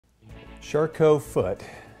Charcot foot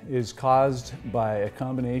is caused by a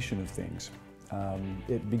combination of things.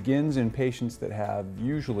 It begins in patients that have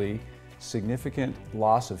usually significant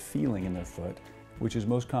loss of feeling in their foot, which is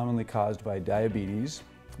most commonly caused by diabetes,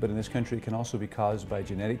 but in this country it can also be caused by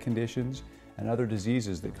genetic conditions and other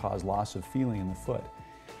diseases that cause loss of feeling in the foot.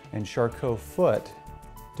 And Charcot foot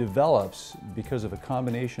develops because of a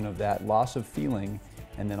combination of that loss of feeling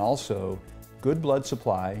and then also good blood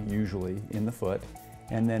supply, usually in the foot,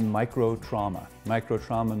 and then micro-trauma.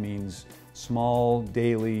 Micro-trauma means small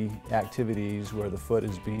daily activities where the foot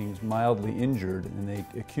is being mildly injured and they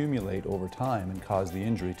accumulate over time and cause the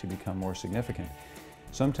injury to become more significant.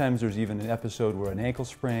 Sometimes there's even an episode where an ankle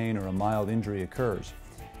sprain or a mild injury occurs.